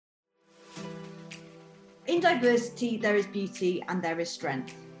In diversity, there is beauty and there is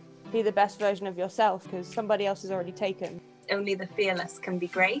strength. Be the best version of yourself because somebody else is already taken. Only the fearless can be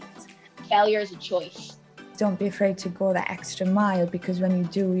great. Failure is a choice. Don't be afraid to go that extra mile, because when you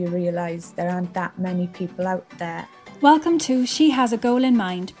do, you realise there aren't that many people out there. Welcome to She Has a Goal in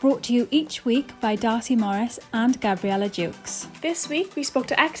Mind, brought to you each week by Darcy Morris and Gabriella Dukes. This week we spoke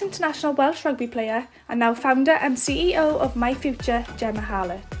to ex-international Welsh rugby player and now founder and CEO of My Future, Gemma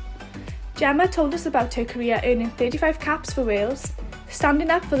Hallett. Gemma told us about her career earning 35 caps for Wales,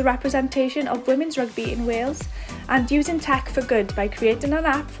 standing up for the representation of women's rugby in Wales, and using tech for good by creating an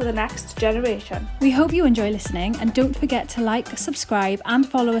app for the next generation. We hope you enjoy listening, and don't forget to like, subscribe and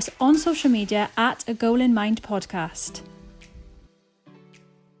follow us on social media at A Goal in Mind Podcast.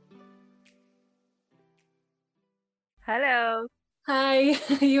 Hello. Hi,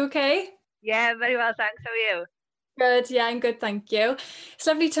 are you okay? Yeah, very well, thanks. How are you? Good, yeah, I'm good, thank you. It's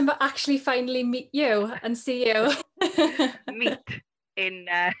lovely to actually finally meet you and see you. Meet in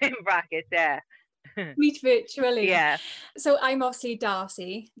brackets, yeah. Meet virtually. Yeah. So I'm obviously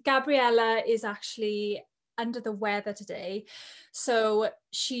Darcy. Gabriella is actually under the weather today, so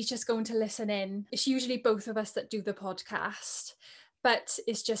she's just going to listen in. It's usually both of us that do the podcast, but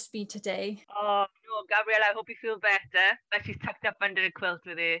it's just me today. Oh no, Gabriella, I hope you feel better. That she's tucked up under a quilt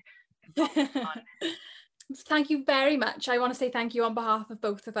with her on. Thank you very much. I want to say thank you on behalf of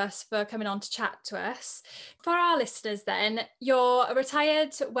both of us for coming on to chat to us. For our listeners then, you're a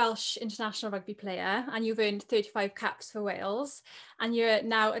retired Welsh international rugby player and you've earned 35 caps for Wales, and you're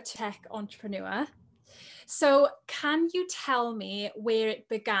now a tech entrepreneur. So can you tell me where it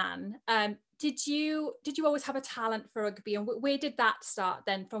began? Did you always have a talent for rugby, and where did that start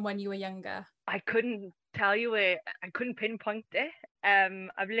then from when you were younger? I couldn't tell you where, I couldn't pinpoint it.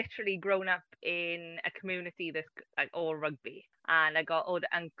 I've literally grown up in a community that's like all rugby, and I got older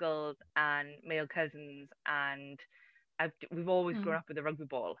uncles and male cousins, and we've always grown up with a rugby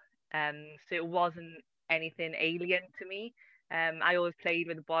ball. So it wasn't anything alien to me. I always played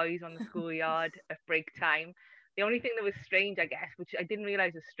with the boys on the schoolyard at break time. The only thing that was strange, I guess, which I didn't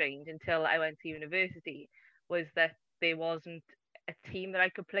realise was strange until I went to university, was that there wasn't a team that I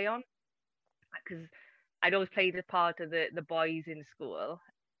could play on, because I'd always played as part of the boys in school.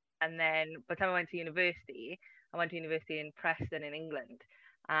 And then by the time I went to university in Preston in England,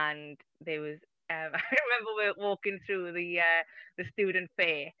 and there was I remember we were walking through the student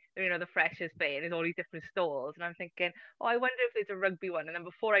fair, the freshers fair, and there's all these different stalls, and I'm thinking, oh, I wonder if there's a rugby one. And then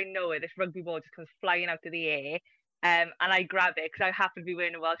before I know it, this rugby ball just comes flying out of the air, and I grab it because I happen to be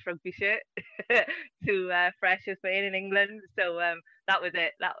wearing a Welsh rugby shirt to freshers fair in England. So that was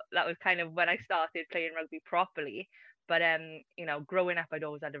it. That was kind of when I started playing rugby properly. But growing up, I'd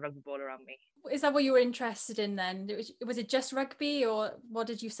always had a rugby ball around me. Is that what you were interested in then? Was it just rugby, or what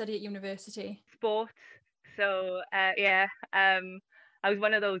did you study at university? Sports. So I was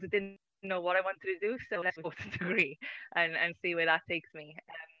one of those that didn't know what I wanted to do, so let's go to a degree and see where that takes me.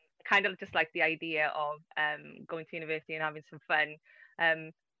 Kind of just like the idea of going to university and having some fun.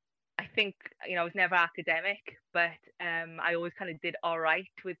 I think, I was never academic, but I always kind of did all right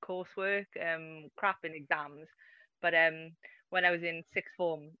with coursework, crap in exams. But when I was in sixth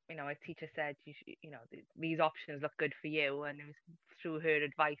form, my teacher said, these options look good for you. And it was through her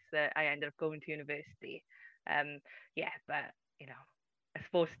advice that I ended up going to university. But, a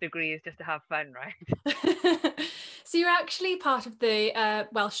sports degree is just to have fun, right? So you're actually part of the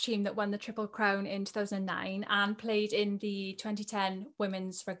Welsh team that won the Triple Crown in 2009 and played in the 2010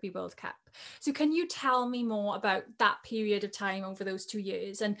 Women's Rugby World Cup. So can you tell me more about that period of time over those 2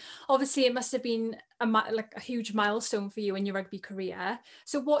 years? And obviously it must have been a huge milestone for you in your rugby career.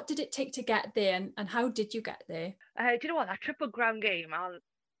 So what did it take to get there, and how did you get there? Do you know what? That Triple Crown game,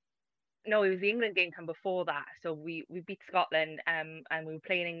 no, it was the England game come before that. So we beat Scotland and we were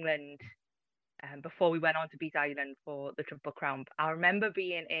playing England before we went on to beat Ireland for the Triple Crown. I remember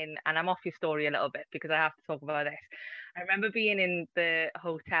being in, and I'm off your story a little bit because I have to talk about this. I remember being in the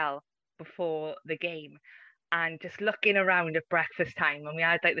hotel before the game and just looking around at breakfast time, and we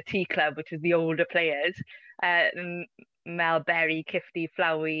had like the tea club, which was the older players, Mel Berry, Kifty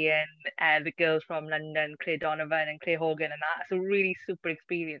Flowey, and the girls from London, Claire Donovan and Claire Hogan, and that. So really super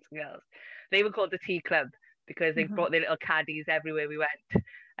experienced girls. They were called the tea club because they brought their little caddies everywhere we went.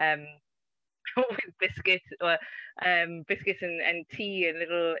 With biscuits and tea and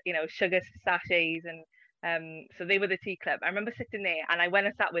little sugar sachets, and so they were the tea club. I remember sitting there and I went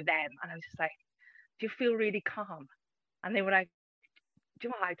and sat with them and I was just like, do you feel really calm? And they were like, do you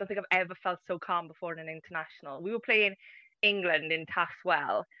know what? I don't think I've ever felt so calm before in an international. We were playing England in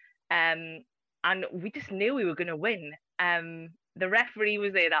Taswell, and we just knew we were going to win. the referee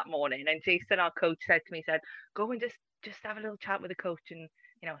was there that morning, and Jason, our coach, said to me, said, go and just have a little chat with the coach and,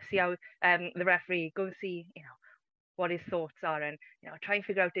 see how the referee, go and see, what his thoughts are, and, try and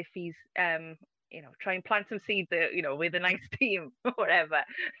figure out if he's, try and plant some seeds, with a nice team or whatever.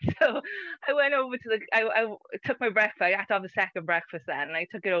 So I went over to I took my breakfast. I had to have a second breakfast then, and I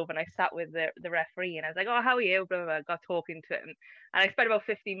took it over and I sat with the referee, and I was like, oh, how are you? Blah, blah, blah. I got talking to him, and I spent about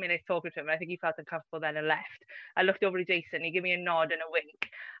 15 minutes talking to him, and I think he felt uncomfortable then and left. I looked over to Jason, he gave me a nod and a wink,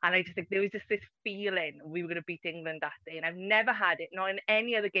 and I just think there was just this feeling we were going to beat England that day, and I've never had it, not in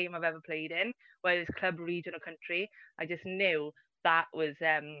any other game I've ever played in, whether it's club, region or country. I just knew that was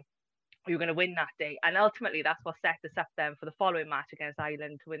we were going to win that day, and ultimately that's what set us up then for the following match against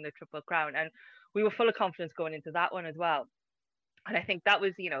Ireland to win the Triple Crown, and we were full of confidence going into that one as well. And I think that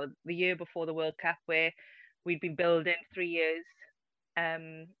was, the year before the World Cup, where we'd been building 3 years,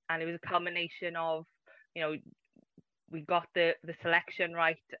 and it was a culmination of, we got the selection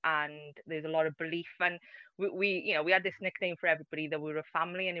right, and there's a lot of belief, and we had this nickname for everybody that we were a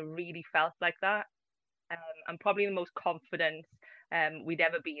family, and it really felt like that, and probably the most confident we'd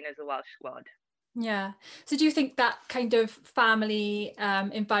ever been as a Welsh squad. Yeah. So do you think that kind of family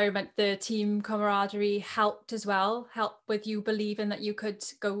environment, the team camaraderie, helped as well? Helped with you believing that you could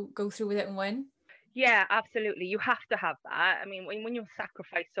go through with it and win? Yeah, absolutely. You have to have that. I mean, when you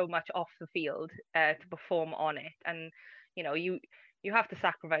sacrifice so much off the field to perform on it, and you have to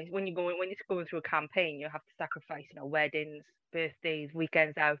sacrifice when you're going through a campaign. You have to sacrifice, weddings, birthdays,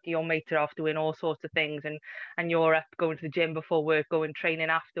 weekends out. Your mates are off doing all sorts of things, and you're up going to the gym before work, going training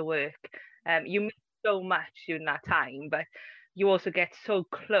after work. You miss so much during that time, but you also get so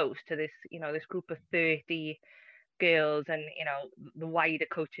close to this, this group of 30 girls, and the wider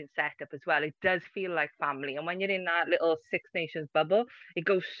coaching setup as well. It does feel like family, and when you're in that little Six Nations bubble, it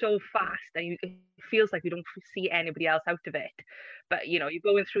goes so fast, and it feels like you don't see anybody else out of it. But you're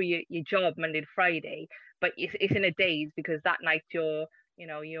going through your job Monday to Friday, but it's in a daze, because that night you're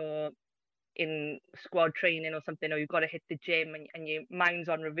in squad training or something, or you've got to hit the gym, and your mind's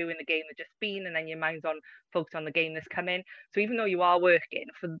on reviewing the game that's just been, and then your mind's on focused on the game that's coming. So even though you are working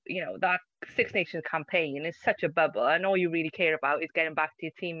for that Six Nations campaign is such a bubble, and all you really care about is getting back to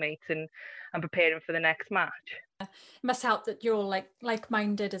your teammates and preparing for the next match. It must help that you're all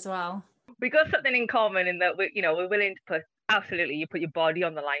like-minded as well. We got something in common in that we're willing to put, absolutely, you put your body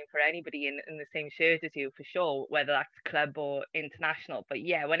on the line for anybody in the same shirt as you, for sure, whether that's club or international. But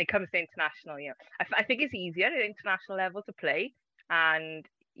yeah, when it comes to international, I think it's easier at international level to play. And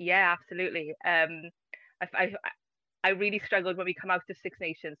yeah, absolutely. I really struggled when we come out of Six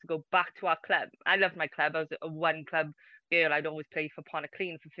Nations to go back to our club. I loved my club. I was a one club girl. I'd always played for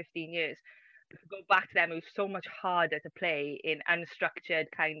Pontyclun for 15 years. But to go back to them, it was so much harder to play in unstructured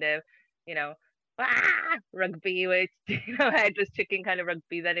kind of, rugby, with headless chicken kind of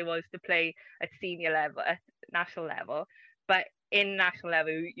rugby, than it was to play at senior level, at national level. But in national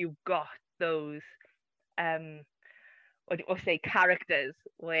level, you've got those characters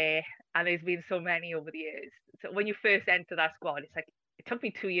and there's been so many over the years. So when you first enter that squad, it's like, it took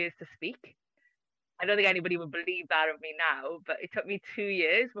me 2 years to speak. I don't think anybody would believe that of me now, but it took me 2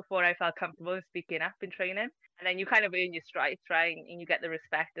 years before I felt comfortable in speaking up in training. And then you kind of earn your stripes, right? And you get the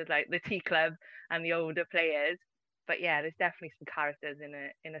respect of the T club and the older players. But yeah, there's definitely some characters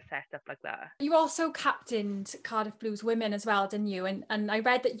in a setup like that. You also captained Cardiff Blues women as well, didn't you? And I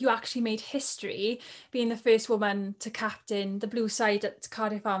read that you actually made history being the first woman to captain the Blue side at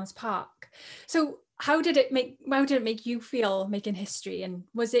Cardiff Arms Park. So how did it make you feel making history, and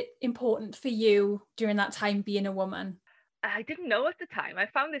was it important for you during that time being a woman? I didn't know at the time. I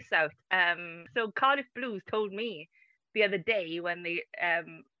found this out. So Cardiff Blues told me the other day when they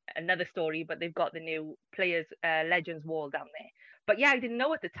another story, but they've got the new players legends wall down there. But yeah, I didn't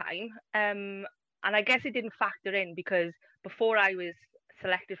know at the time, and I guess it didn't factor in because before I was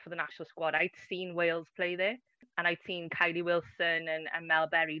selected for the national squad, I'd seen Wales play there, and I'd seen Kylie Wilson and Mel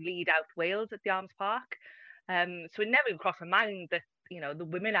Berry lead out Wales at the Arms Park. So it never even crossed my mind that the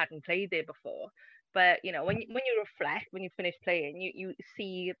women hadn't played there before. But when you reflect, when you finish playing, you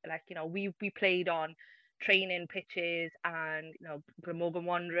see we played on training pitches and Glamorgan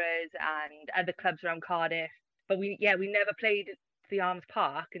Wanderers and other clubs around Cardiff, but we never played the Arms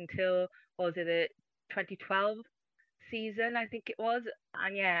Park until, was it the 2012 season, I think it was.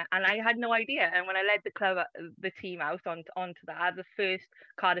 And I had no idea. And when I led the team out onto that, the first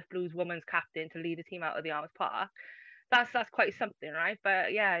Cardiff Blues women's captain to lead a team out of the Arms Park, that's quite something, right?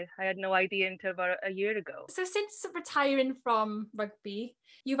 But yeah, I had no idea until about a year ago. So since retiring from rugby,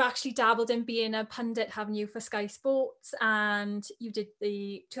 you've actually dabbled in being a pundit, haven't you, for Sky Sports, and you did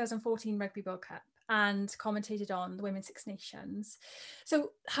the 2014 Rugby World Cup. and commentated on the Women's Six Nations.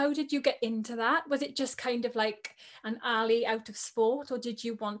 So how did you get into that? Was it just kind of like an alley out of sport, or did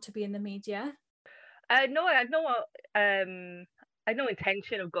you want to be in the media? No, I had no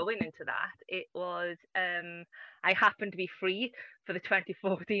intention of going into that. It was I happened to be free for the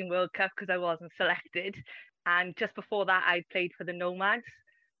 2014 World Cup because I wasn't selected, and just before that I played for the Nomads,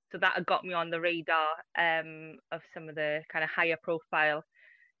 so that had got me on the radar of some of the kind of higher profile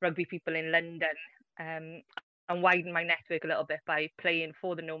rugby people in London, and widened my network a little bit by playing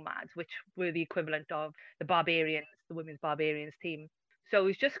for the Nomads, which were the equivalent of the Barbarians, the women's Barbarians team. So it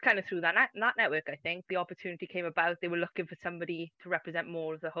was just kind of through that network, I think, the opportunity came about. They were looking for somebody to represent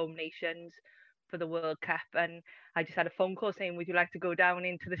more of the home nations for the World Cup. And I just had a phone call saying, would you like to go down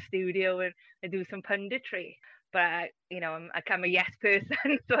into the studio and do some punditry? But, I'm a yes person.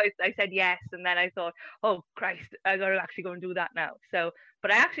 So I said yes. And then I thought, oh, Christ, I got to actually go and do that now. So,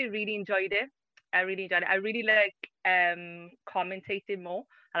 but I actually really enjoyed it. I really like commentating more.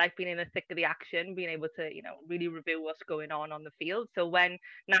 I like being in the thick of the action, being able to, really review what's going on the field. So when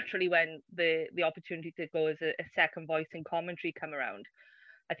the opportunity to go as a second voice in commentary come around,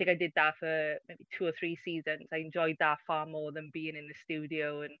 I think I did that for maybe 2 or 3 seasons. I enjoyed that far more than being in the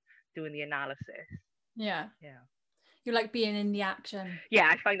studio and doing the analysis. Yeah. Yeah. You like being in the action. Yeah,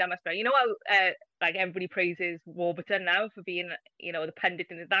 I find that much better. You know how like everybody praises Warburton now for being, the pundit,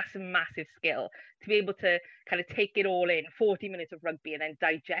 and that's a massive skill to be able to kind of take it all in, 40 minutes of rugby and then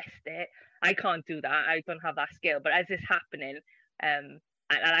digest it. I can't do that. I don't have that skill. But as it's happening,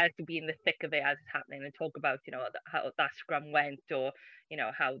 I like to be in the thick of it as it's happening and talk about, how that scrum went, or,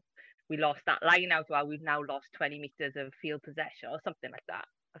 how we lost that line out, or we've now lost 20 meters of field possession or something like that.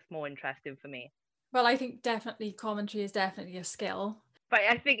 That's more interesting for me. Well, I think definitely commentary is definitely a skill. But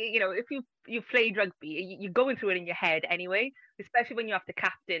I think, if you've played rugby, you're going through it in your head anyway, especially when you have to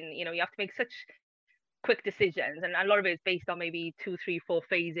captain, you have to make such quick decisions. And a lot of it is based on maybe 2, 3, 4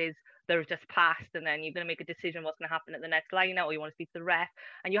 phases that have just passed. And then you're going to make a decision what's going to happen at the next line out, or you want to speak to the ref.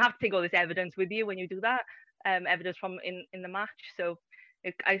 And you have to take all this evidence with you when you do that, evidence from in the match. So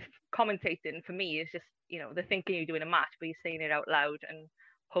commentating for me is just, the thinking you do in a match, but you're saying it out loud and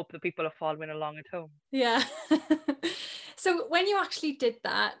hope that people are following along at home. Yeah. So when you actually did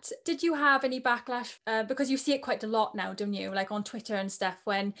that, did you have any backlash? Because you see it quite a lot now, don't you? Like on Twitter and stuff,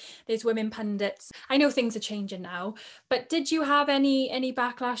 when there's women pundits. I know things are changing now, but did you have any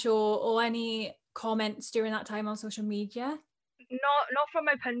backlash or any comments during that time on social media? Not from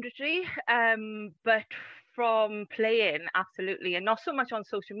my punditry, but from playing, absolutely, and not so much on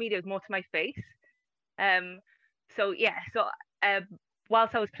social media. It was more to my face.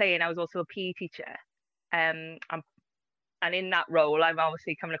 Whilst I was playing, I was also a PE teacher, and in that role, I'm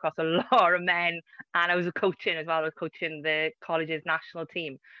obviously coming across a lot of men, and I was coaching as well. I was coaching the college's national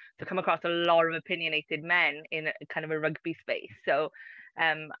team, so come across a lot of opinionated men in kind of a rugby space. So,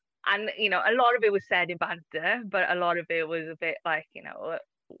 and a lot of it was said in banter, but a lot of it was a bit like,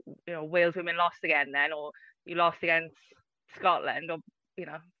 Wales women lost again then, or you lost against Scotland, or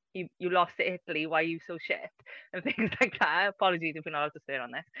you lost to Italy, why are you so shit? And things like that. Apologies if we're not allowed to swear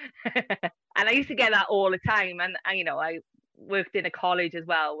on this. And I used to get that all the time. And I worked in a college as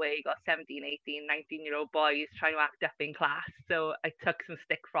well, where you got 17, 18, 19-year-old boys trying to act up in class. So I took some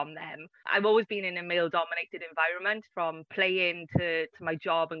stick from them. I've always been in a male-dominated environment, from playing to my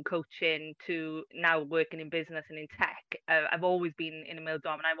job and coaching to now working in business and in tech. I've always been in a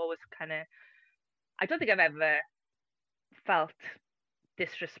male-dominated. I've always I don't think I've ever felt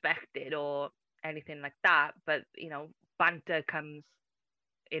disrespected or anything like that, but banter comes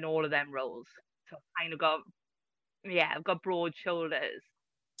in all of them roles, so I've got broad shoulders.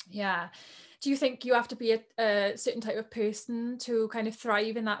 Yeah. Do you think you have to be a certain type of person to kind of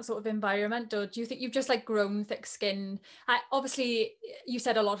thrive in that sort of environment, or do you think you've just like grown thick skin? Obviously you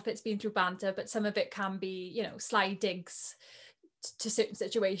said a lot of it's been through banter, but some of it can be sly digs to certain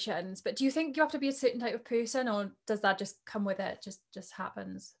situations. But do you think you have to be a certain type of person, or does that just come with it, just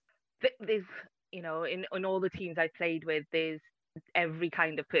happens? There's in all the teams I played with, there's every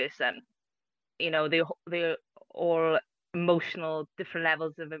kind of person. They're all emotional, different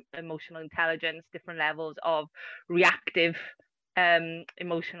levels of emotional intelligence, different levels of reactive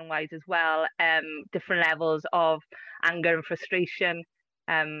emotion wise as well, different levels of anger and frustration.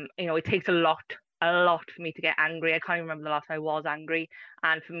 It takes a lot for me to get angry. I can't even remember the last time I was angry,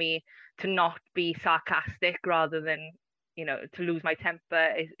 and for me to not be sarcastic rather than to lose my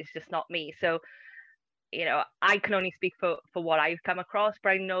temper is just not me. So I can only speak for what I've come across, but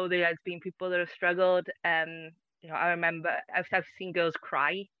I know there's been people that have struggled. I remember I've seen girls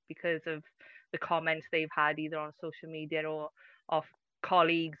cry because of the comments they've had either on social media or off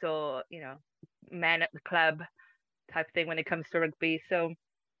colleagues, or men at the club type thing when it comes to rugby. So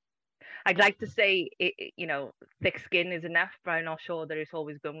I'd like to say, thick skin is enough, but I'm not sure that it's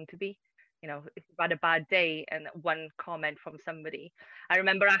always going to be. If you've had a bad day and one comment from somebody. I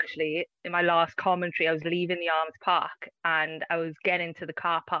remember actually in my last commentary, I was leaving the Arms Park and I was getting to the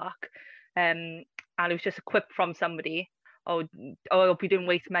car park, and it was just a quip from somebody, I hope you didn't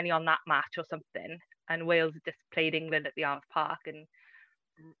waste money on that match or something. And Wales just played England at the Arms Park, and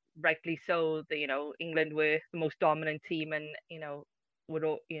rightly so. England were the most dominant team, and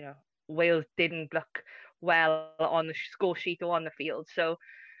Wales didn't look well on the score sheet or on the field. So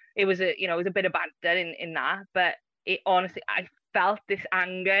it was a bit of banter in that, but it honestly, I felt this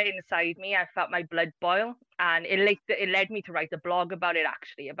anger inside me. I felt my blood boil, and it led me to write a blog about it.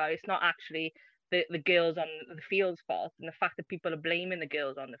 It's not actually the girls on the field's fault, and the fact that people are blaming the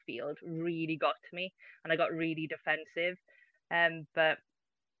girls on the field really got to me, and I got really defensive. But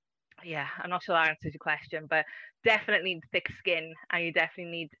yeah, I'm not sure that answers your question, but definitely need thick skin, and you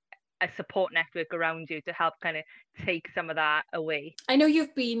definitely need a support network around you to help kind of take some of that away. I know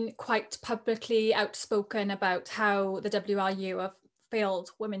you've been quite publicly outspoken about how the WRU have failed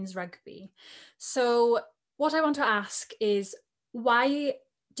women's rugby. So what I want to ask is, why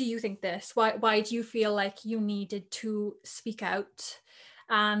do you think this? Why do you feel like you needed to speak out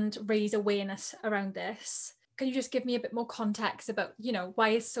and raise awareness around this? Can you just give me a bit more context about, why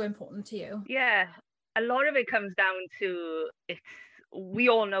it's so important to you? Yeah, a lot of it comes down to, we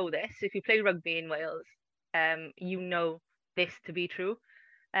all know this. If you play rugby in Wales, you know this to be true.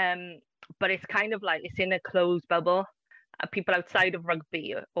 But it's kind of like it's in a closed bubble. People outside of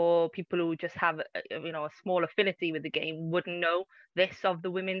rugby or people who just have a small affinity with the game wouldn't know this of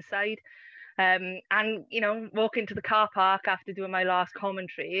the women's side. And walk into the car park after doing my last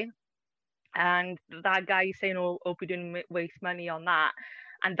commentary, and that guy saying, "Oh, hope you didn't waste money on that,"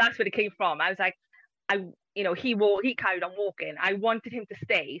 and that's where it came from. I was like, he carried on walking. I wanted him to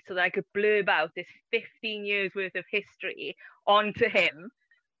stay so that I could blurb out this 15 years worth of history onto him,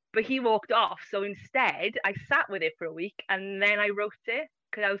 but he walked off. So instead, I sat with it for a week, and then I wrote it,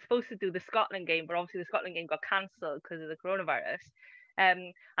 because I was supposed to do the Scotland game, but obviously the Scotland game got cancelled because of the coronavirus.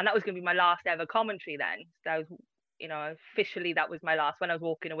 And that was going to be my last ever commentary then. That was, officially that was my last, when I was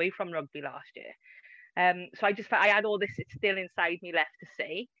walking away from rugby last year. So I just felt I had all this still inside me left to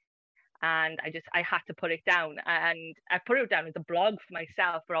say. And I had to put it down, and I put it down as a blog for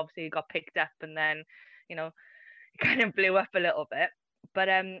myself, but obviously it got picked up, and then, it kind of blew up a little bit. But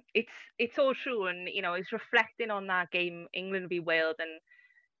it's all true, and it's reflecting on that game, England v Wales,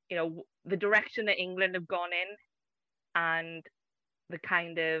 and the direction that England have gone in, and the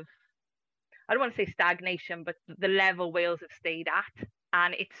kind of, I don't want to say stagnation, but the level Wales have stayed at.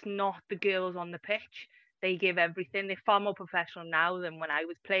 And it's not the girls on the pitch. They give everything. They're far more professional now than when I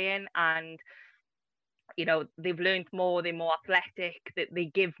was playing, and they've learned more. They're more athletic. They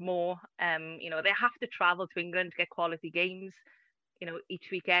give more. They have to travel to England to get quality games, each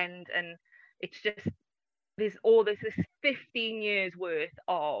weekend, and it's just there's this 15 years worth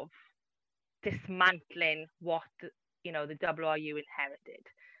of dismantling what the WRU inherited,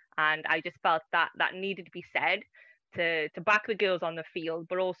 and I just felt that needed to be said to back the girls on the field,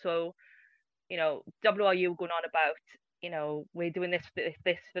 but also. WRU going on about, we're doing this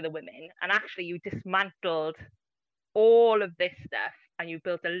for the women, and actually you dismantled all of this stuff and you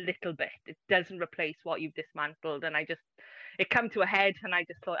built a little bit. It doesn't replace what you've dismantled, and it come to a head, and I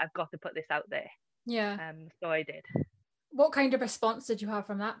just thought, I've got to put this out there. Yeah. So I did. What kind of response did you have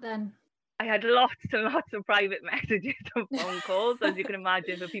from that then? I had lots and lots of private messages and phone calls, as you can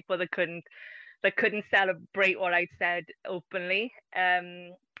imagine, for people that couldn't celebrate what I'd said openly.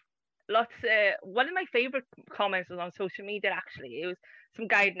 One of my favorite comments was on social media. Actually, it was some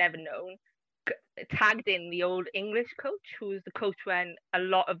guy I'd never known tagged in the old English coach, who was the coach when a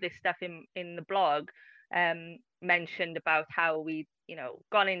lot of this stuff in the blog mentioned about how we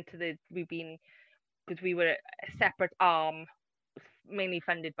gone into because we were a separate arm, mainly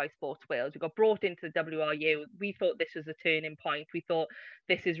funded by Sports Wales. We got brought into the WRU. We thought this was a turning point. We thought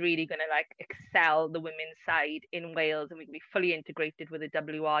this is really going to excel the women's side in Wales, and we can be fully integrated with the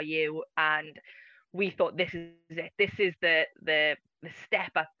WRU. And we thought this is it. This is the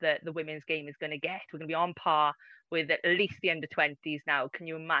step up that the women's game is going to get. We're going to be on par with at least the under-20s now. Can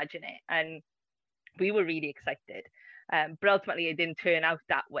you imagine it? And we were really excited. But ultimately, it didn't turn out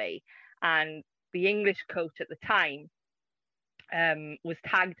that way. And the English coach at the time was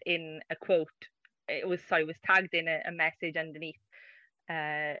tagged in a quote. Was tagged in a message underneath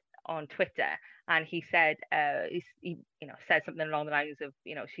on Twitter, and he said, he said something along the lines of,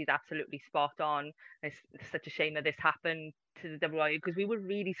 she's absolutely spot on. It's such a shame that this happened to the WRU, because we were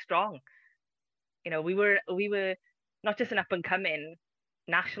really strong. we were not just an up and coming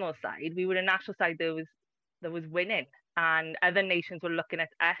national side, we were a national side that was winning, and other nations were looking at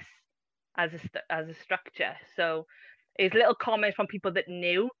us as a structure. So it's little comments from people that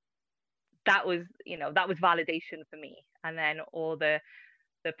knew, that was validation for me. And then all the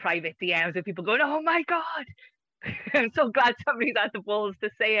private DMs of people going, "Oh my God," I'm so glad somebody's had the balls to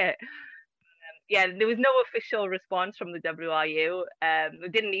say it. Yeah, there was no official response from the WRU.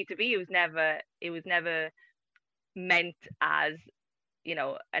 It didn't need to be. It was never meant as,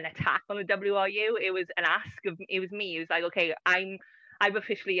 an attack on the WRU. It was an ask of. It was me. It was like, okay, I've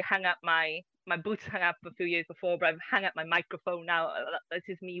officially hung up my boots hung up a few years before, but I've hung up my microphone now. This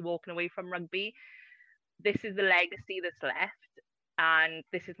is me walking away from rugby. This is the legacy that's left, and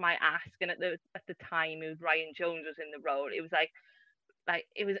this is my ask. And at the time, it was Ryan Jones was in the role. It was like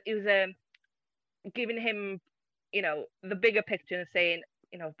it was giving him, the bigger picture and saying,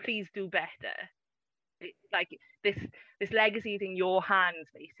 please do better. Like this legacy is in your hands,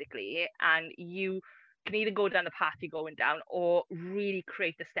 basically, and you can either go down the path you're going down or really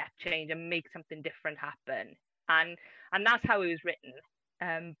create a step change and make something different happen. And that's how it was written.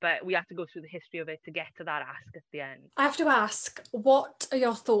 But we have to go through the history of it to get to that ask at the end. I have to ask, what are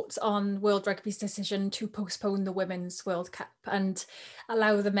your thoughts on World Rugby's decision to postpone the Women's World Cup and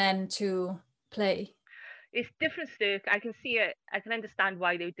allow the men to play? It's different I can see it. I can understand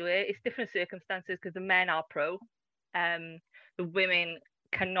why they do it. It's different circumstances because the men are pro. The women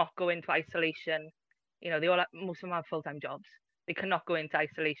cannot go into isolation. Most of them have full-time jobs. They cannot go into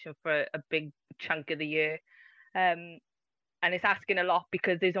isolation for a big chunk of the year. And it's asking a lot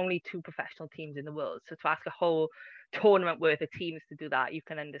because there's only 2 professional teams in the world. So to ask a whole tournament worth of teams to do that, you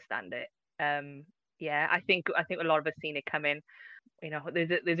can understand it. I think a lot of us seen it coming.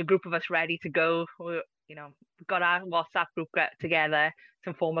 There's a group of us ready to go. We've got our WhatsApp group together,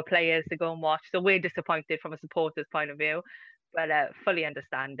 some former players to go and watch. So we're disappointed from a supporter's point of view, but fully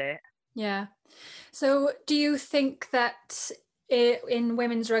understand it. Yeah. So do you think that in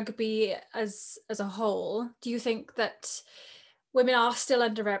women's rugby as a whole, do you think that women are still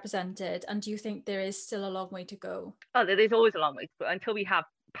underrepresented, and do you think there is still a long way to go? Oh, there's always a long way to go. Until we have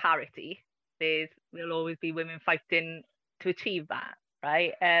parity, there'll always be women fighting to achieve that,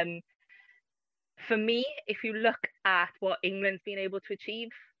 right? For me, if you look at what England's been able to achieve,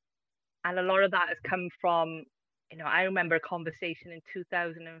 and a lot of that has come from, I remember a conversation in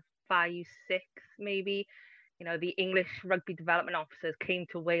 2005, 6 maybe, the English rugby development officers came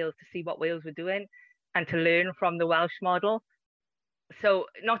to Wales to see what Wales were doing and to learn from the Welsh model. So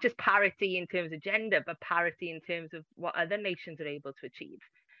not just parity in terms of gender, but parity in terms of what other nations are able to achieve.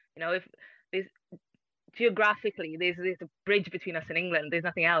 If there's geographically, there's a bridge between us and England. There's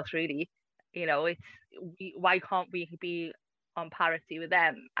nothing else really. Why can't we be on parity with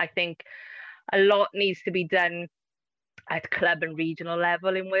them? I think a lot needs to be done at club and regional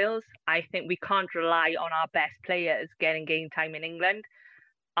level in Wales. I think we can't rely on our best players getting game time in England.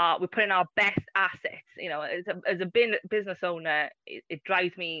 We're putting our best assets. As a business owner, it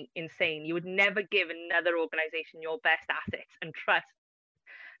drives me insane. You would never give another organisation your best assets and trust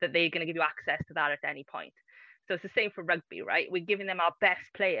that they're going to give you access to that at any point. So it's the same for rugby, right? We're giving them our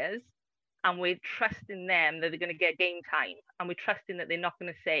best players, and we're trusting them that they're going to get game time, and we're trusting that they're not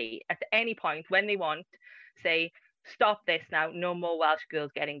going to say at any point when they want, say, stop this now, no more Welsh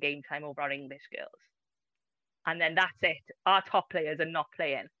girls getting game time over our English girls. And then that's it. Our top players are not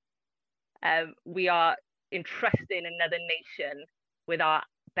playing. We are entrusting another nation with our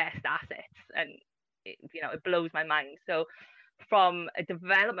best assets, and it blows my mind. So from a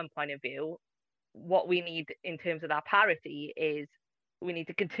development point of view, what we need in terms of that parity is we need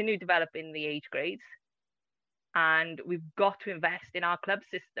to continue developing the age grades, and we've got to invest in our club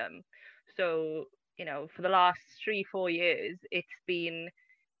system. So for the last 3-4 years, it's been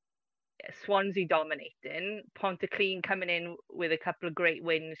Swansea dominating, Pontyclun coming in with a couple of great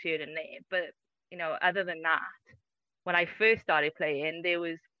wins here and there. But other than that, when I first started playing, there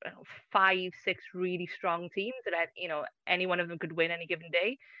was 5-6 really strong teams that any one of them could win any given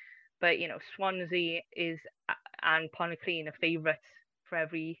day. But Swansea and Pontyclun are favourites for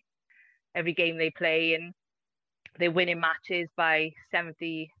every game they play, and they're winning matches by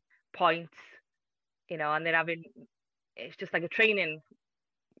 70 points. And they're it's just like a training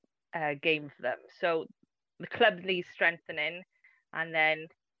game for them. So the club needs strengthening, and then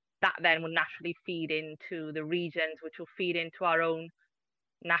that will naturally feed into the regions, which will feed into our own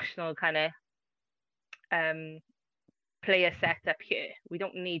national kind of player setup here. We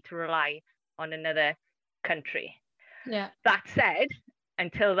don't need to rely on another country. Yeah. That said,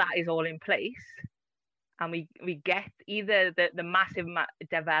 until that is all in place, and we get either the massive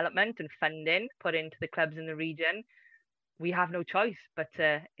development and funding put into the clubs in the region, we have no choice but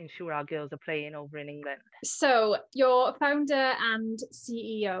to ensure our girls are playing over in England. So you're founder and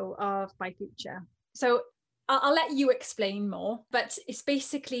CEO of My Future. So I'll let you explain more, but it's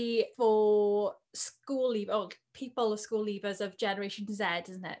basically for school leavers of Generation Z,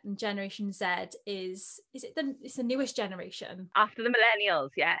 isn't it? And Generation Z it's the newest generation? After the millennials,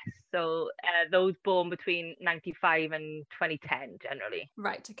 yes. So those born between 95 and 2010 generally.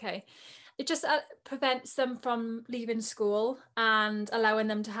 Right, okay. It just prevents them from leaving school and allowing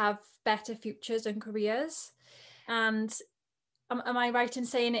them to have better futures and careers. And am I right in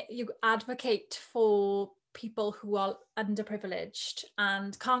saying you advocate for people who are underprivileged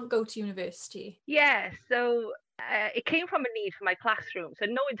and can't go to university? Yeah, so it came from a need for my classroom. So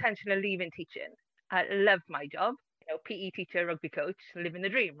no intention of leaving teaching. I loved my job. PE teacher, rugby coach, living the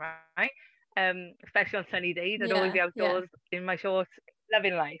dream, right? Especially on sunny days. I'd always be outdoors in my shorts,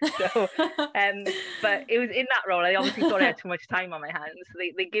 loving life. So, but it was in that role, I obviously thought I had too much time on my hands. So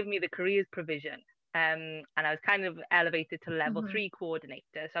they give me the careers provision. And I was kind of elevated to level 3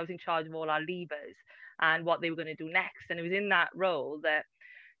 coordinator. So I was in charge of all our leavers and what they were going to do next. And it was in that role that,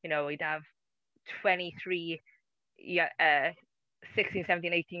 we'd have 23 16,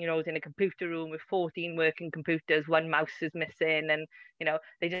 17, 18-year-olds in a computer room with 14 working computers, 1 mouse is missing, and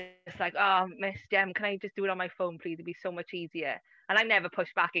they just like, oh, Miss Jem, can I just do it on my phone, please? It'd be so much easier. And I never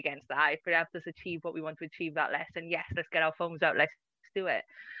pushed back against that. If it helped us achieve what we want to achieve that lesson, yes, let's get our phones out, let's do it.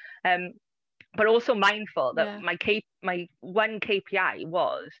 But also mindful that my one KPI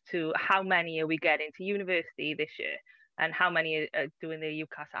was to how many are we getting to university this year and how many are doing the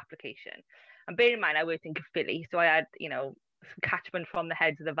UCAS application. And bear in mind, I worked in Caerphilly, so I had, some catchment from the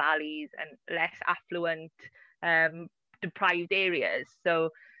heads of the valleys and less affluent, deprived areas. So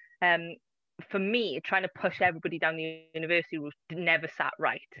for me, trying to push everybody down the university route never sat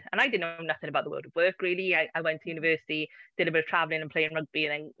right. And I didn't know nothing about the world of work, really. I went to university, did a bit of traveling and playing rugby,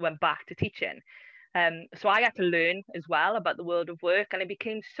 and then went back to teaching. So I had to learn as well about the world of work. And it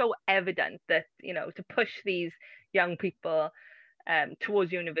became so evident that, to push these young people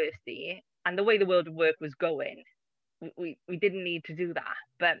towards university and the way the world of work was going, we didn't need to do that.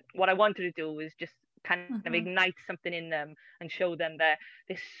 But what I wanted to do was just kind of ignite something in them and show them that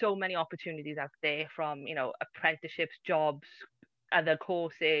there's so many opportunities out there, from apprenticeships, jobs, other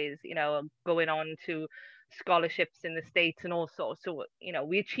courses, going on to scholarships in the States and all sorts. So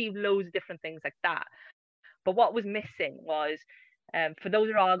we achieved loads of different things like that. But what was missing was, for those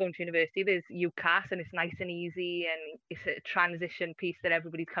who are going to university, there's UCAS, and it's nice and easy, and it's a transition piece that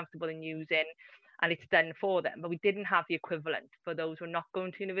everybody's comfortable in using, and it's done for them. But we didn't have the equivalent for those who are not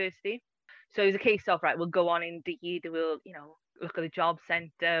going to university. So it was a case of, right, we'll go on Indeed, we'll, look at the job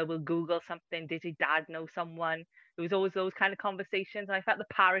centre, we'll Google something, did your dad know someone? It was always those kind of conversations, and I felt the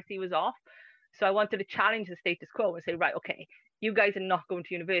parity was off. So I wanted to challenge the status quo and say, right, okay, you guys are not going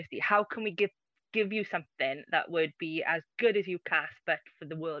to university. How can we give you something that would be as good as UCAS, but for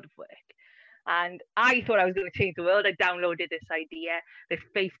the world of work? And I thought I was going to change the world. I downloaded this idea, this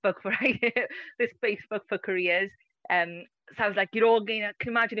Facebook for careers. So I was like, you're all going to,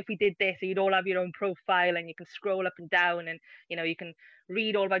 can you imagine if we did this? So you'd all have your own profile, and you can scroll up and down, and you can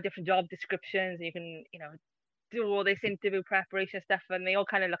read all about different job descriptions, and you can do all this interview preparation stuff. And they all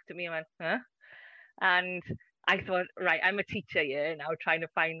kind of looked at me and went, huh? And I thought, right, I'm a teacher here now, trying to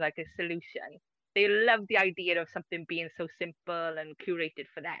find like a solution. They loved the idea of something being so simple and curated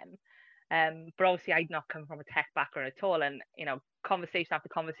for them. But obviously I'd not come from a tech background at all, and conversation after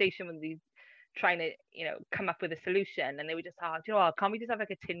conversation with these, trying to come up with a solution, and they were just, can't we just have like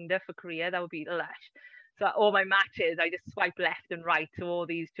a Tinder for career? That would be lush. So all my matches, I just swipe left and right to all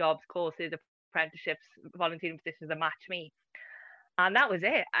these jobs, courses, apprenticeships, volunteering positions that match me. And that was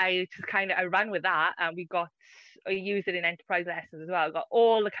it. I ran with that, and I used it in enterprise lessons as well. I got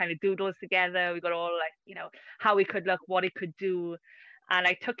all the kind of doodles together. We got all like, how we could look, what it could do. And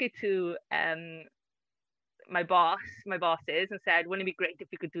I took it to my bosses, and said, wouldn't it be great if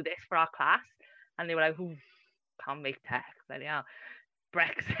we could do this for our class? And they were like, ooh, can't make tech, but yeah,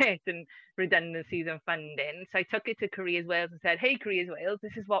 Brexit and redundancies and funding. So I took it to Careers Wales and said, hey, Careers Wales,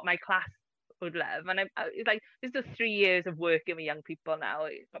 this is what my class would love. And it's like, this is 3 years of working with young people now.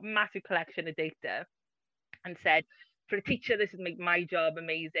 It's got a massive collection of data, and said, for a teacher, this would make my job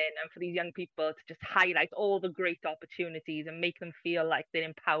amazing, and for these young people to just highlight all the great opportunities and make them feel like they're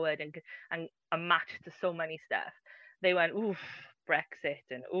empowered and a match to so many stuff. They went, oof, Brexit,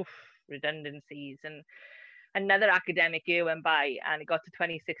 and oof, redundancies. And another academic year went by, and it got to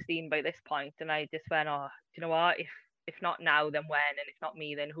 2016 by this point, and I just went, oh, do you know what, if not now, then when? And if not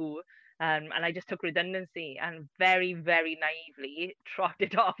me, then who? And I just took redundancy and very, very naively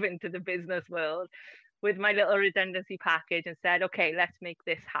trotted off into the business world with my little redundancy package and said, okay, let's make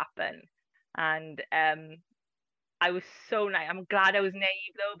this happen. And I was so naive. I'm glad I was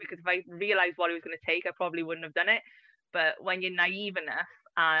naive though, because if I realized what it was going to take, I probably wouldn't have done it. But when you're naive enough,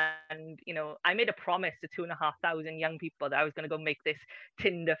 and I made a promise to 2,500 young people that I was going to go make this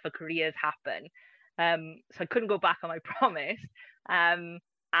Tinder for careers happen. So I couldn't go back on my promise.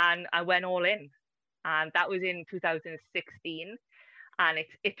 And I went all in. And that was in 2016. And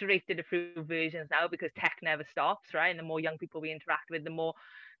it's iterated through versions now because tech never stops, right? And the more young people we interact with, the more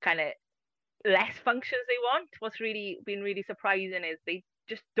kind of less functions they want. What's really been really surprising is they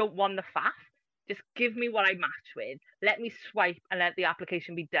just don't want the faff. Just give me what I match with. Let me swipe and let the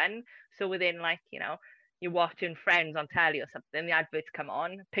application be done. So within you're watching Friends on telly or something, the adverts come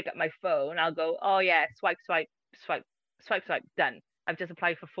on, pick up my phone, I'll go, oh yeah, swipe, done. I've just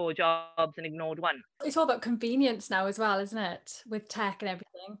applied for 4 jobs and ignored one. It's all about convenience now as well, isn't it? With tech and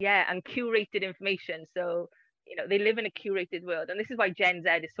everything. Yeah, and curated information. So, they live in a curated world. And this is why Gen Z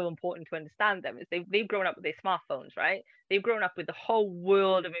is so important to understand them, is they've grown up with their smartphones, right? They've grown up with the whole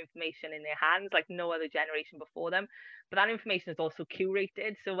world of information in their hands, like no other generation before them. But that information is also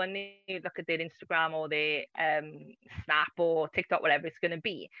curated. So when they look at their Instagram or their Snap or TikTok, whatever it's going to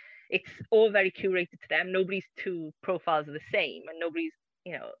be, it's all very curated to them. Nobody's 2 profiles are the same, and nobody's,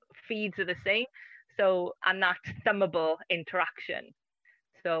 feeds are the same. So, and that thumbable interaction.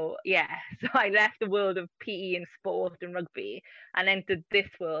 So yeah, so I left the world of PE and sport and rugby and entered this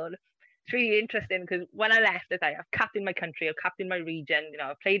world. It's really interesting because when I left, I've captained my country, I've captained my region.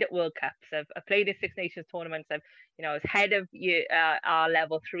 I've played at World Cups, I've played in Six Nations tournaments. I was head of our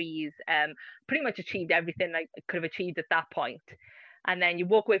level 3s. Pretty much achieved everything I could have achieved at that point. And then you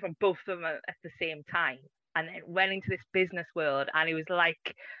walk away from both of them at the same time, and then went into this business world, and it was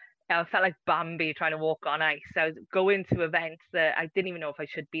like, I felt like Bambi trying to walk on ice. I was going to events that I didn't even know if I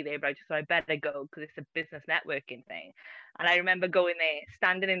should be there, but I just thought I better go because it's a business networking thing. And I remember going there,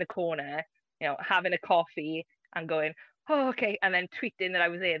 standing in the corner, having a coffee and going, oh, okay, and then tweeting that I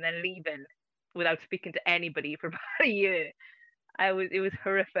was there and then leaving without speaking to anybody for about a year. It was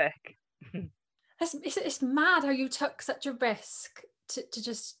horrific. It's mad how you took such a risk to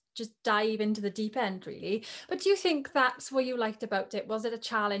just dive into the deep end, really. But do you think that's what you liked about it? Was it a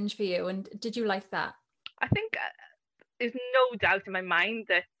challenge for you, and did you like that? I think there's no doubt in my mind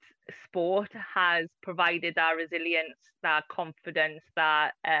that sport has provided that resilience, that confidence,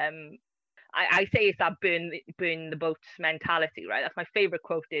 that I say it's that burn the boats mentality, right? That's my favorite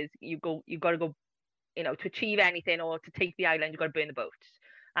quote, is you got to go, to achieve anything or to take the island, you got to burn the boats.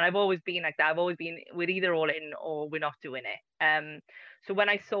 And I've always been like that. I've always been, we're either all in or we're not doing it. So when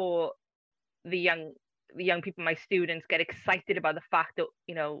I saw the young people, my students, get excited about the fact that,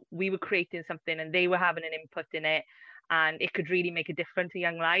 we were creating something and they were having an input in it and it could really make a difference to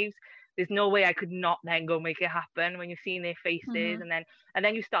young lives, there's no way I could not then go make it happen when you're seeing their faces. Mm-hmm. And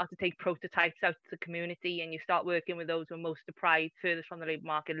then you start to take prototypes out to the community and you start working with those who are most deprived, furthest from the labour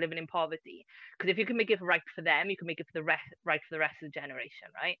market, living in poverty. Because if you can make it right for them, you can make it right for the rest of the generation,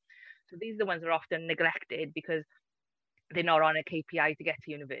 right? So these are the ones that are often neglected because they're not on a KPI to get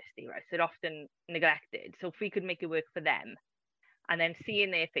to university, right? So they're often neglected. So if we could make it work for them, and then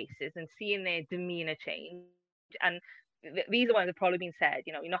seeing their faces and seeing their demeanour change, and these are ones that have probably been said,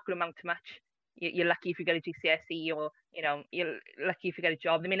 you're not going to amount to much. You're lucky if you get a GCSE, or, you're lucky if you get a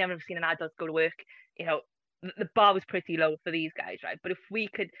job. They may never have seen an adult go to work. The bar was pretty low for these guys, right? But if we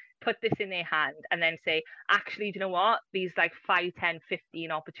could put this in their hand and then say, actually, do you know what? These 5, 10,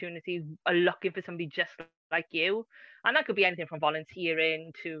 15 opportunities are looking for somebody just like you. And that could be anything from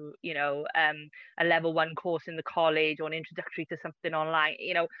volunteering to, a level 1 course in the college or an introductory to something online.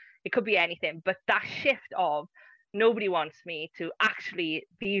 It could be anything. But that shift of nobody wants me to actually,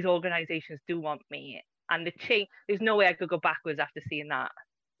 these organizations do want me. And the change, there's no way I could go backwards after seeing that.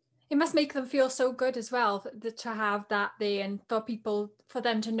 It must make them feel so good as well to have that there, and for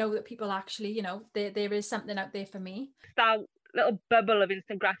them to know that people actually, there is something out there for me. That little bubble of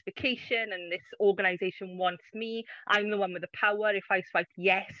instant gratification, and this organization wants me. I'm the one with the power. If I swipe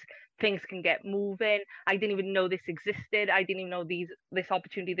yes, things can get moving. I didn't even know this existed. I didn't even know this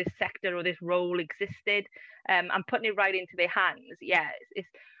opportunity, this sector or this role existed. I'm putting it right into their hands. Yeah,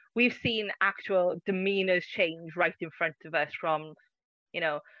 we've seen actual demeanors change right in front of us, from,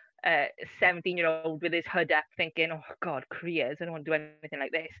 a 17-year-old with his hood up thinking, oh God, careers, I don't want to do anything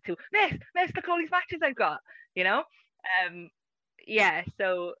like this, to this, look at all these matches I've got, yeah,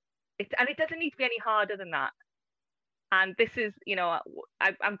 so it doesn't need to be any harder than that. And this is,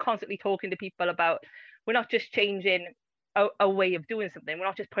 I'm constantly talking to people about, we're not just changing a way of doing something. We're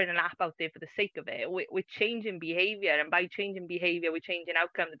not just putting an app out there for the sake of it. We're changing behavior, and by changing behavior, we're changing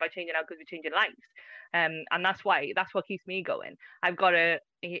outcomes. By changing outcomes, we're changing lives. And that's what keeps me going. I've got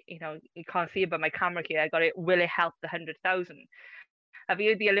you can't see it, but my camera here, I got it. Will it help the 100,000? Have you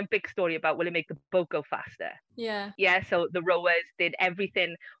heard the Olympic story about will it make the boat go faster? Yeah. Yeah. So the rowers did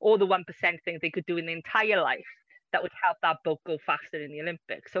everything, all the 1% things they could do in the entire life that would help that boat go faster in the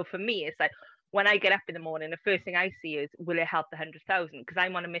Olympics. So for me, it's like, when I get up in the morning, the first thing I see is, will it help the 100,000? Because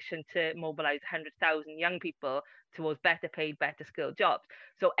I'm on a mission to mobilize 100,000 young people towards better paid, better skilled jobs.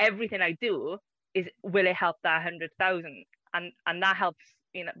 So everything I do is, will it help that 100,000? And that helps,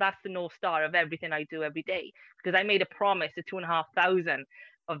 that's the North Star of everything I do every day. Because I made a promise to 2,500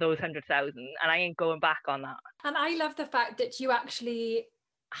 of those 100,000, and I ain't going back on that. And I love the fact that you actually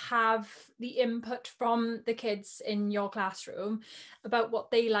have the input from the kids in your classroom about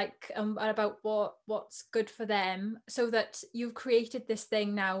what they like and about what's good for them, so that you've created this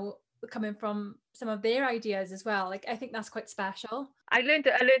thing now coming from some of their ideas as well. Like, I think that's quite special. I learned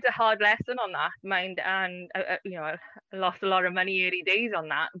a hard lesson on that, mind, and I lost a lot of money early days on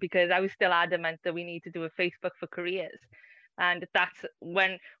that, because I was still adamant that we need to do a Facebook for careers. And that's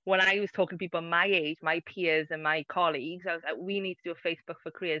when I was talking to people my age, my peers and my colleagues, I was like, we need to do a Facebook for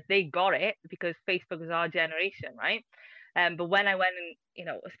careers. They got it because Facebook was our generation, right? But when I went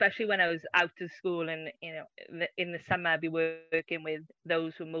and, especially when I was out of school and, in the summer, I'd be working with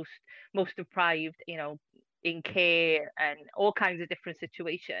those who are most deprived, in care and all kinds of different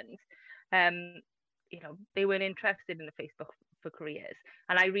situations. They weren't interested in the Facebook for careers.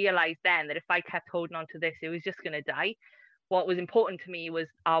 And I realized then that if I kept holding on to this, it was just going to die. What was important to me was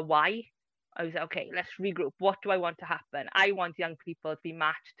our why. I was like, okay, let's regroup. What do I want to happen? I want young people to be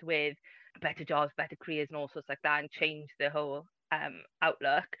matched with better jobs, better careers, and all sorts like that, and change the whole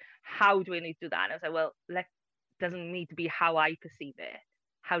outlook. How do I need to do that? And I was like, well, doesn't need to be how I perceive it.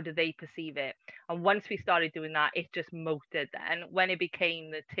 How do they perceive it? And once we started doing that, it just motored then. When it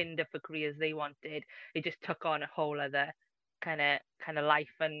became the Tinder for careers they wanted, it just took on a whole other kind of life,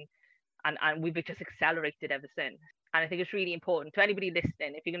 and we've just accelerated ever since. And I think it's really important to anybody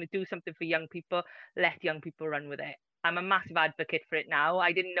listening, if you're going to do something for young people, let young people run with it. I'm a massive advocate for it now.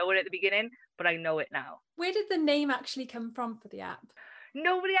 I didn't know it at the beginning, but I know it now. Where did the name actually come from for the app?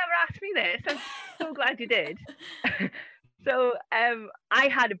 Nobody ever asked me this. I'm so glad you did. So I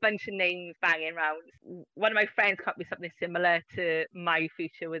had a bunch of names banging around. One of my friends got me something similar to My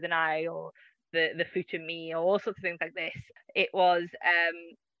Future with an I, or the Future Me, or all sorts of things like this. It was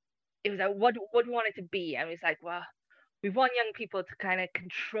like, what do you want it to be? And it was like, well, we want young people to kind of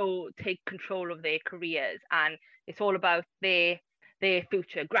take control of their careers, and it's all about their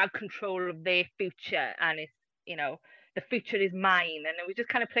future, grab control of their future, and it's, the future is mine. And we just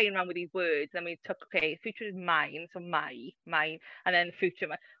kind of playing around with these words, and we took, okay, future is mine, so mine, and then future,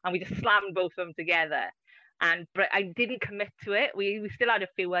 and we just slammed both of them together. But I didn't commit to it. We still had a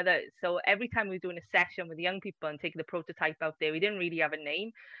few others. So every time we were doing a session with the young people and taking the prototype out there, we didn't really have a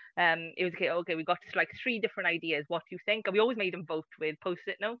name. It was okay, we got like 3 different ideas. What do you think? And we always made them vote with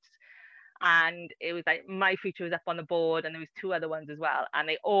post-it notes. And it was like My Future was up on the board, and there was 2 other ones as well. And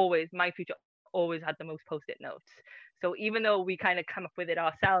My Future always had the most post-it notes. So even though we kind of come up with it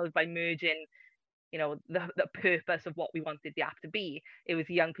ourselves by merging, the purpose of what we wanted the app to be, it was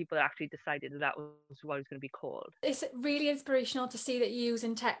young people that actually decided that was what it was going to be called. It's really inspirational to see that you're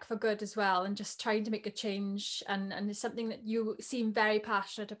using tech for good as well, and just trying to make a change, and it's something that you seem very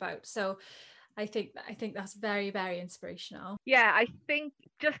passionate about. So I think that's very, very inspirational. Yeah, I think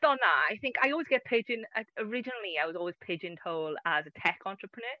just on that, I think I always get originally I was always pigeonholed as a tech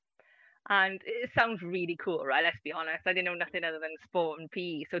entrepreneur. And it sounds really cool, right? Let's be honest. I didn't know nothing other than sport and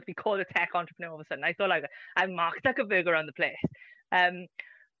PE. So to be called a tech entrepreneur all of a sudden, I thought like I'm Mark Zuckerberg around the place.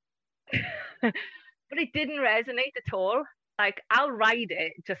 But it didn't resonate at all. Like, I'll ride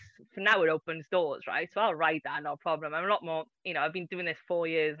it, just for now it opens doors, right? So I'll ride that, no problem. I'm a lot more, I've been doing this 4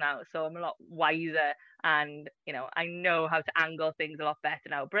 years now, so I'm a lot wiser, and, I know how to angle things a lot better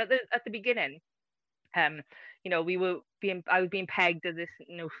now. But at the beginning, I was being pegged as this,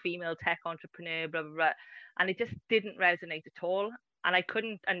 female tech entrepreneur, blah, blah, blah. And it just didn't resonate at all. And I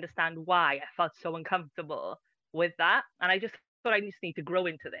couldn't understand why I felt so uncomfortable with that. And I just thought I just need to grow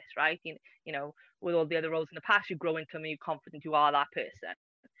into this, right? With all the other roles in the past, you grow into them, you're confident you are that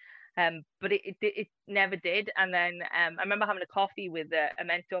person. But it never did. And then I remember having a coffee with a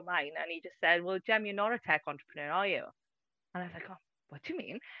mentor of mine, and he just said, well, Jem, you're not a tech entrepreneur, are you? And I was like, oh, what do you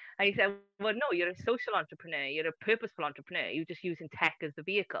mean? And he said, well, no, you're a social entrepreneur. You're a purposeful entrepreneur. You're just using tech as the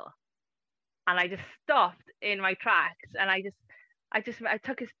vehicle. And I just stopped in my tracks, and I I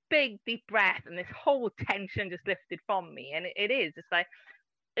took this big deep breath, and this whole tension just lifted from me. And it's like,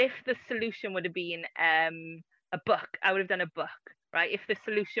 if the solution would have been a book, I would have done a book, right? If the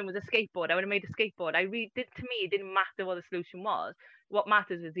solution was a skateboard, I would have made a skateboard. To me, it didn't matter what the solution was. What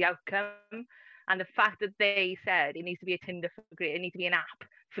matters is the outcome. And the fact that they said it needs to be a Tinder for Great, it needs to be an app.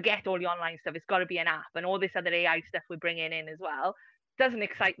 Forget all the online stuff. It's got to be an app. And all this other AI stuff we're bringing in as well doesn't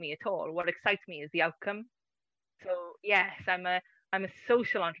excite me at all. What excites me is the outcome. So yes, I'm a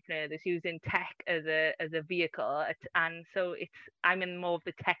social entrepreneur that's using tech as a vehicle, and so I'm in more of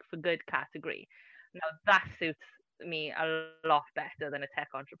the tech for good category. Now that suits me a lot better than a tech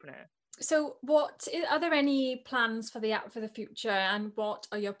entrepreneur. So are there any plans for the app for the future, and what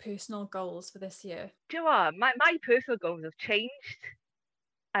are your personal goals for this year? Do you know what? My personal goals have changed.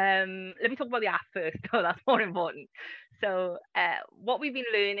 Let me talk about the app first, though. That's more important. So what we've been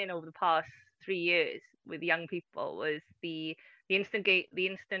learning over the past 3 years with young people was the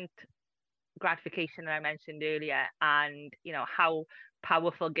instant gratification that I mentioned earlier, and how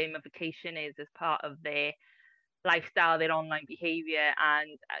powerful gamification is as part of their lifestyle, their online behavior,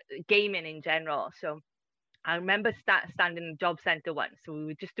 and gaming in general. So I remember standing in a job center once. So we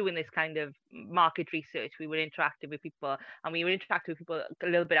were just doing this kind of market research. We were interacting with people, and we were interacting with people a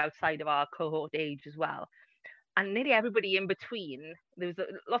little bit outside of our cohort age as well. And nearly everybody in between, there was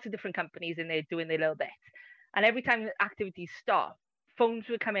lots of different companies in there doing their little bits. And every time activities stopped, phones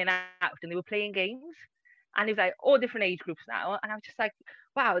were coming out and they were playing games. And it was like all different age groups now. And I was just like,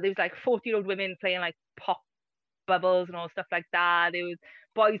 wow, there was like 40-year-old women playing like pop bubbles and all stuff like that. There was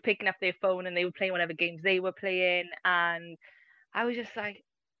boys picking up their phone and they were playing whatever games they were playing. And I was just like,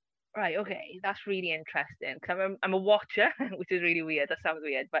 right, okay, that's really interesting. Because I'm a watcher, which is really weird. That sounds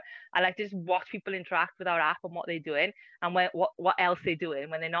weird, but I like to just watch people interact with our app and what they're doing, and what else they're doing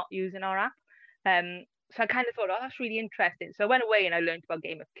when they're not using our app. So I kind of thought, oh, that's really interesting. So I went away and I learned about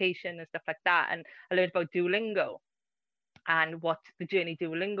gamification and stuff like that, and I learned about Duolingo. And what the journey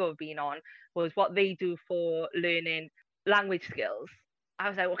Duolingo have been on was what they do for learning language skills. I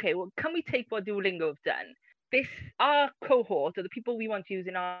was like, okay, well, can we take what Duolingo have done? Our cohort, or the people we want to use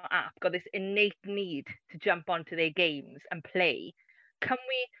in our app, got this innate need to jump onto their games and play. Can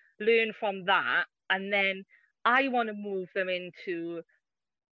we learn from that? And then I want to move them into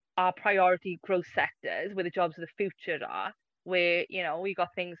our priority growth sectors where the jobs of the future are, where, we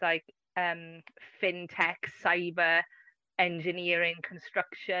got things like fintech, cyber, engineering,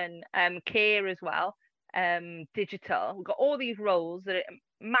 construction, care as well, digital. We've got all these roles that are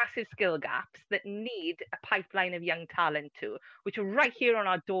massive skill gaps that need a pipeline of young talent too, which are right here on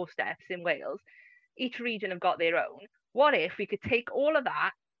our doorsteps in Wales. Each region have got their own. What if we could take all of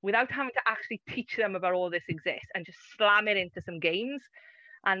that without having to actually teach them about all this exists and just slam it into some games?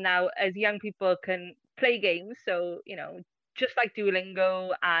 And now as young people can play games, so, just like Duolingo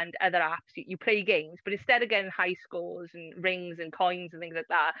and other apps, you play games, but instead of getting high scores and rings and coins and things like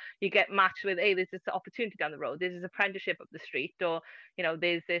that, you get matched with, hey, there's this opportunity down the road, there's this apprenticeship up the street, or,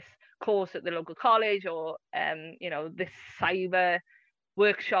 there's this course at the local college, or, this cyber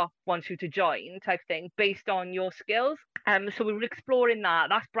workshop wants you to join type thing based on your skills. So we were exploring that.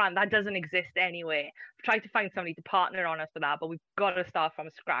 That's brand that doesn't exist anywhere. We've tried to find somebody to partner on us for that, but we've got to start from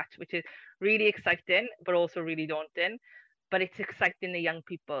scratch, which is really exciting, but also really daunting. But it's exciting the young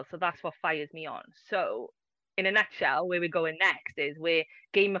people, so that's what fires me on. So in a nutshell, where we're going next is we're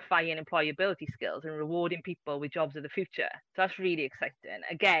gamifying employability skills and rewarding people with jobs of the future. So that's really exciting.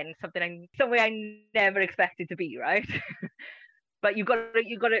 Again, somewhere I never expected to be, right? But you got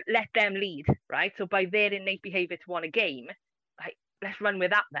to let them lead, right? So by their innate behavior to want a game, like, let's run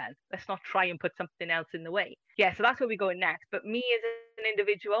with that then. Let's not try and put something else in the way. Yeah, so that's where we're going next. But me as an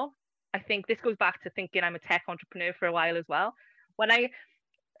individual, I think this goes back to thinking I'm a tech entrepreneur for a while as well. When I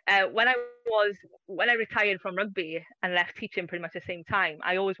retired from rugby and left teaching pretty much the same time,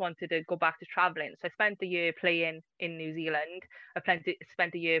 I always wanted to go back to traveling. So I spent a year playing in New Zealand. I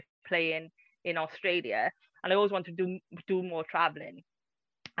spent a year playing in Australia, and I always wanted to do more traveling.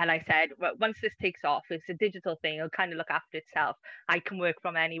 And I said, well, once this takes off, it's a digital thing. It'll kind of look after itself. I can work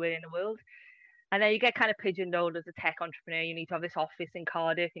from anywhere in the world. And then you get kind of pigeonholed as a tech entrepreneur. You need to have this office in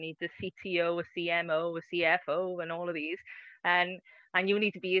Cardiff. You need the CTO, a CMO, a CFO, and all of these. And you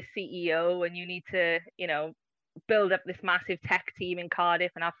need to be a CEO, and you need to, build up this massive tech team in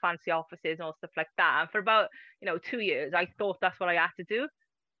Cardiff and have fancy offices and all stuff like that. And for about, 2 years, I thought that's what I had to do.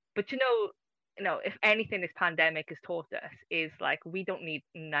 But, if anything this pandemic has taught us is like, we don't need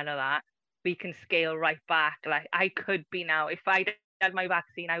none of that. We can scale right back. Like I could be now, if I had my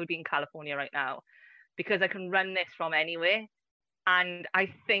vaccine, I would be in California right now, because I can run this from anywhere. And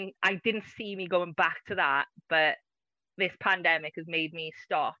I think I didn't see me going back to that, but this pandemic has made me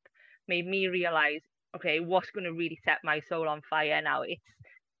stop, made me realize, okay, what's going to really set my soul on fire now? It's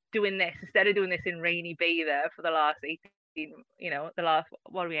doing this, instead of doing this in rainy Bather for the last 18,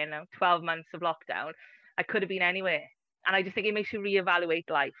 what are we in now? 12 months of lockdown. I could have been anywhere. And I just think it makes you reevaluate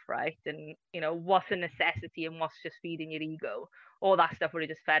life, right? And, what's a necessity and what's just feeding your ego. All that stuff would have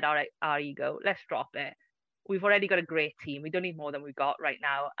just fed our ego. Let's drop it. We've already got a great team. We don't need more than we've got right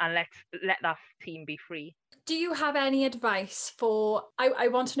now. And let's let that team be free. Do you have any advice for, I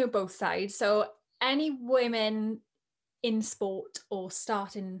want to know both sides. So any women in sport or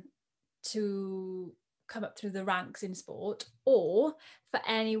starting to come up through the ranks in sport, or for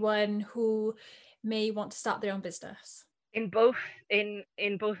anyone who may want to start their own business? In both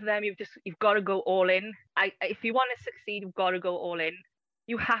of them, you've got to go all in. If you want to succeed, you've got to go all in.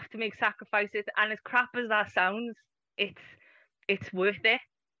 You have to make sacrifices, and as crap as that sounds, it's worth it.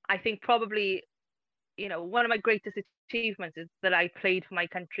 I think probably, one of my greatest achievements is that I played for my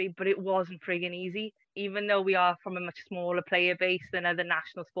country, but it wasn't friggin' easy. Even though we are from a much smaller player base than other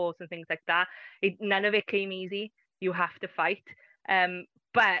national sports and things like that, none of it came easy. You have to fight.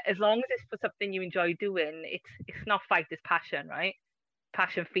 But as long as it's for something you enjoy doing, it's not fight, it's passion, right?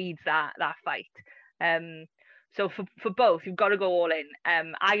 Passion feeds that fight. So for both, you've got to go all in.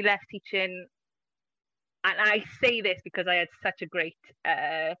 I left teaching, and I say this because I had such a great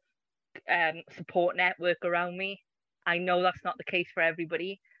support network around me. I know that's not the case for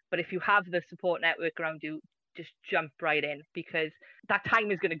everybody, but if you have the support network around you, just jump right in, because that time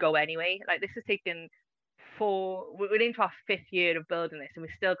is going to go anyway. Like, this has taken we're into our 5th year of building this, and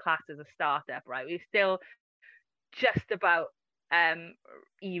we're still classed as a startup, right? We're still just about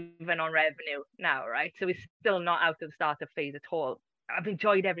even on revenue now, right? So we're still not out of the startup phase at all. I've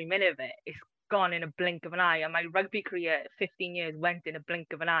enjoyed every minute of it. It's gone in a blink of an eye, and my rugby career, 15 years, went in a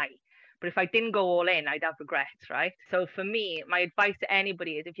blink of an eye. But if I didn't go all in, I'd have regrets, right? So for me, my advice to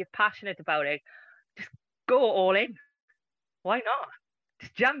anybody is, if you're passionate about it, just go all in. Why not?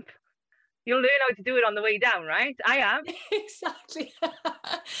 Just jump. You'll learn how to do it on the way down, right? I am. Exactly.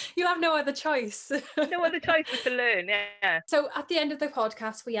 You have no other choice. No other choice but to learn, yeah. So at the end of the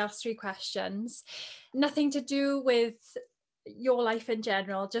podcast, we ask 3 questions. Nothing to do with your life in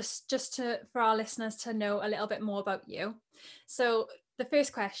general, just for our listeners to know a little bit more about you. So the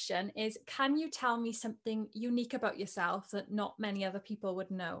first question is, can you tell me something unique about yourself that not many other people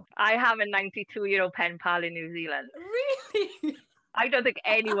would know? I have a 92-year-old pen pal in New Zealand. Really? I don't think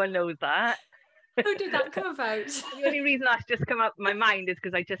anyone knows that. How did that come about? The only reason that's just come up in my mind is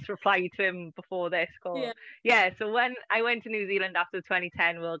because I just replied to him before this call. Yeah, so when I went to New Zealand after the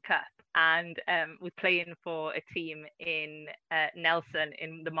 2010 World Cup, and was playing for a team in Nelson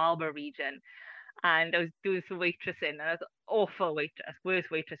in the Marlborough region, and I was doing some waitressing, and I was an awful waitress,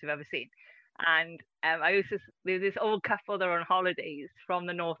 worst waitress you've ever seen. And there was this old couple that were on holidays from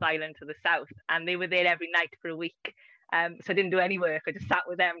the North Island to the South, and they were there every night for a week. So I didn't do any work. I just sat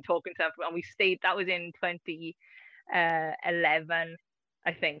with them talking to them, and we stayed. That was in 2011,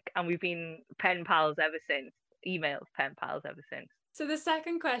 I think, and we've been pen pals ever since. Emailed pen pals ever since. So the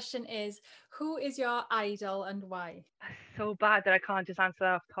second question is, who is your idol and why? That's so bad that I can't just answer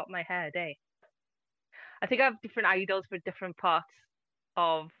that off the top of my head, eh? I think I have different idols for different parts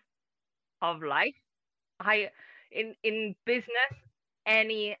of life. In business,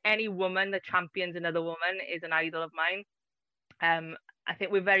 any woman that champions another woman is an idol of mine. I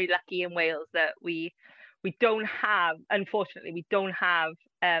think we're very lucky in Wales that we don't have, unfortunately,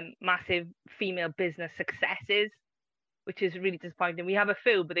 massive female business successes, which is really disappointing. We have a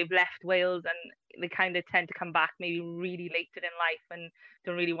few, but they've left Wales, and they kind of tend to come back maybe really later in life and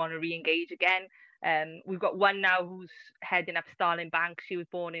don't really want to re-engage again. We've got one now who's heading up Starling Bank. She was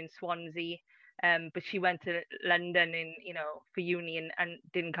born in Swansea, but she went to London for uni and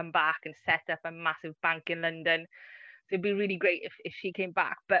didn't come back and set up a massive bank in London. So it'd be really great if she came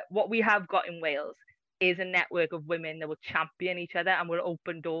back. But what we have got in Wales is a network of women that will champion each other and will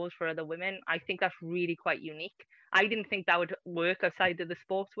open doors for other women. I think that's really quite unique. I didn't think that would work outside of the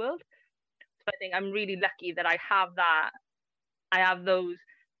sports world. So I think I'm really lucky that I have that. I have those,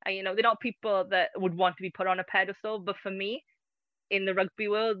 they're not people that would want to be put on a pedestal, but for me, in the rugby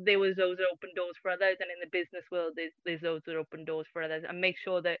world, there was those that open doors for others, and in the business world, there's those that open doors for others, and make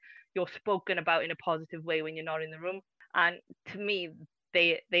sure that you're spoken about in a positive way when you're not in the room. And to me,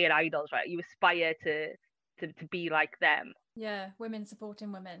 they are idols, right? You aspire to be like them. Yeah, women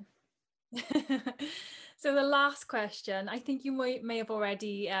supporting women. So the last question, I think you may have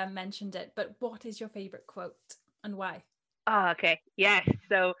already mentioned it, but what is your favorite quote and why? Okay. Yes.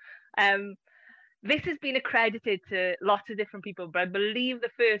 So this has been accredited to lots of different people, but I believe the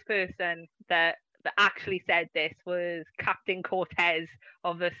first person that that actually said this was Captain Cortez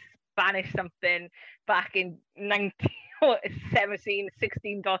of the Spanish something back in 1917,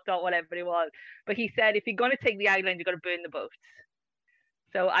 16 ... whatever it was. But he said, if you're going to take the island, you've got to burn the boats.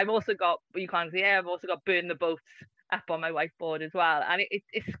 So I've also got, you can't see, I've also got burn the boats up on my whiteboard as well. And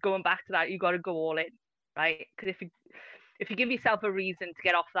it's going back to that, you've got to go all in, right? Because if you give yourself a reason to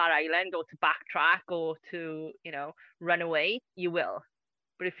get off that island or to backtrack or to, you know, run away, you will.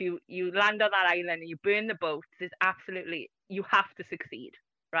 But if you land on that island and you burn the boats, it's absolutely, you have to succeed,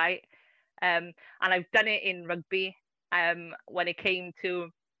 right? And I've done it in rugby when it came to,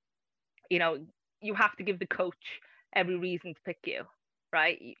 you know, you have to give the coach every reason to pick you,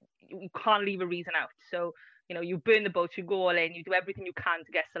 right? You can't leave a reason out. So, you know, you burn the boats, you go all in, you do everything you can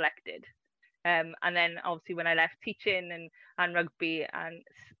to get selected. And then obviously when I left teaching and rugby, and,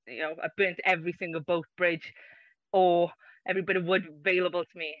 you know, I burnt every single boat, bridge, or every bit of wood available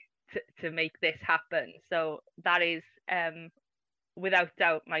to me to make this happen. So that is without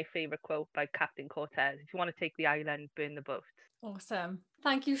doubt my favorite quote by Captain Cortez. If you want to take the island, burn the boats. Awesome.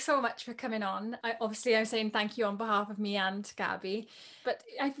 Thank you so much for coming on. I'm saying thank you on behalf of me and Gabby, but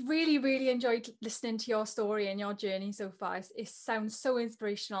I've really, really enjoyed listening to your story and your journey so far. It sounds so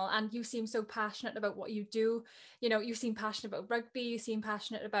inspirational, and you seem so passionate about what you do. You know, you seem passionate about rugby, you seem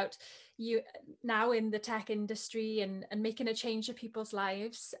passionate about you now in the tech industry and making a change to people's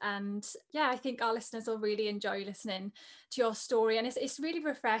lives. And yeah, I think our listeners will really enjoy listening to your story. And it's really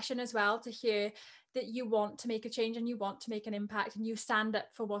refreshing as well to hear that you want to make a change and you want to make an impact and you stand up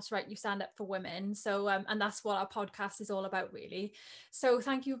for what's right, you stand up for women. So and that's what our podcast is all about, really. So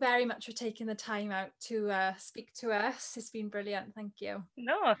thank you very much for taking the time out to speak to us. It's been brilliant. Thank you.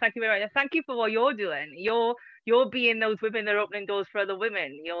 No, thank you very much. Thank you for what you're doing. You're being those women that are opening doors for other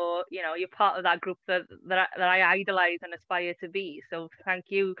women. You're part of that group that I idolize and aspire to be. So thank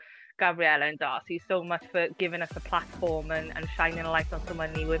you, Gabriella and Darcy, so much for giving us a platform and shining a light on so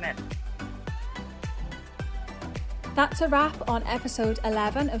many women. That's a wrap on episode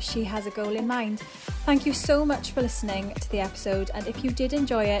 11 of She Has a Goal in Mind. Thank you so much for listening to the episode, and if you did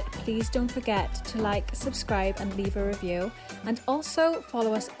enjoy it, please don't forget to like, subscribe and leave a review, and also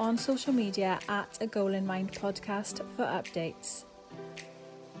follow us on social media at A Goal in Mind Podcast for updates.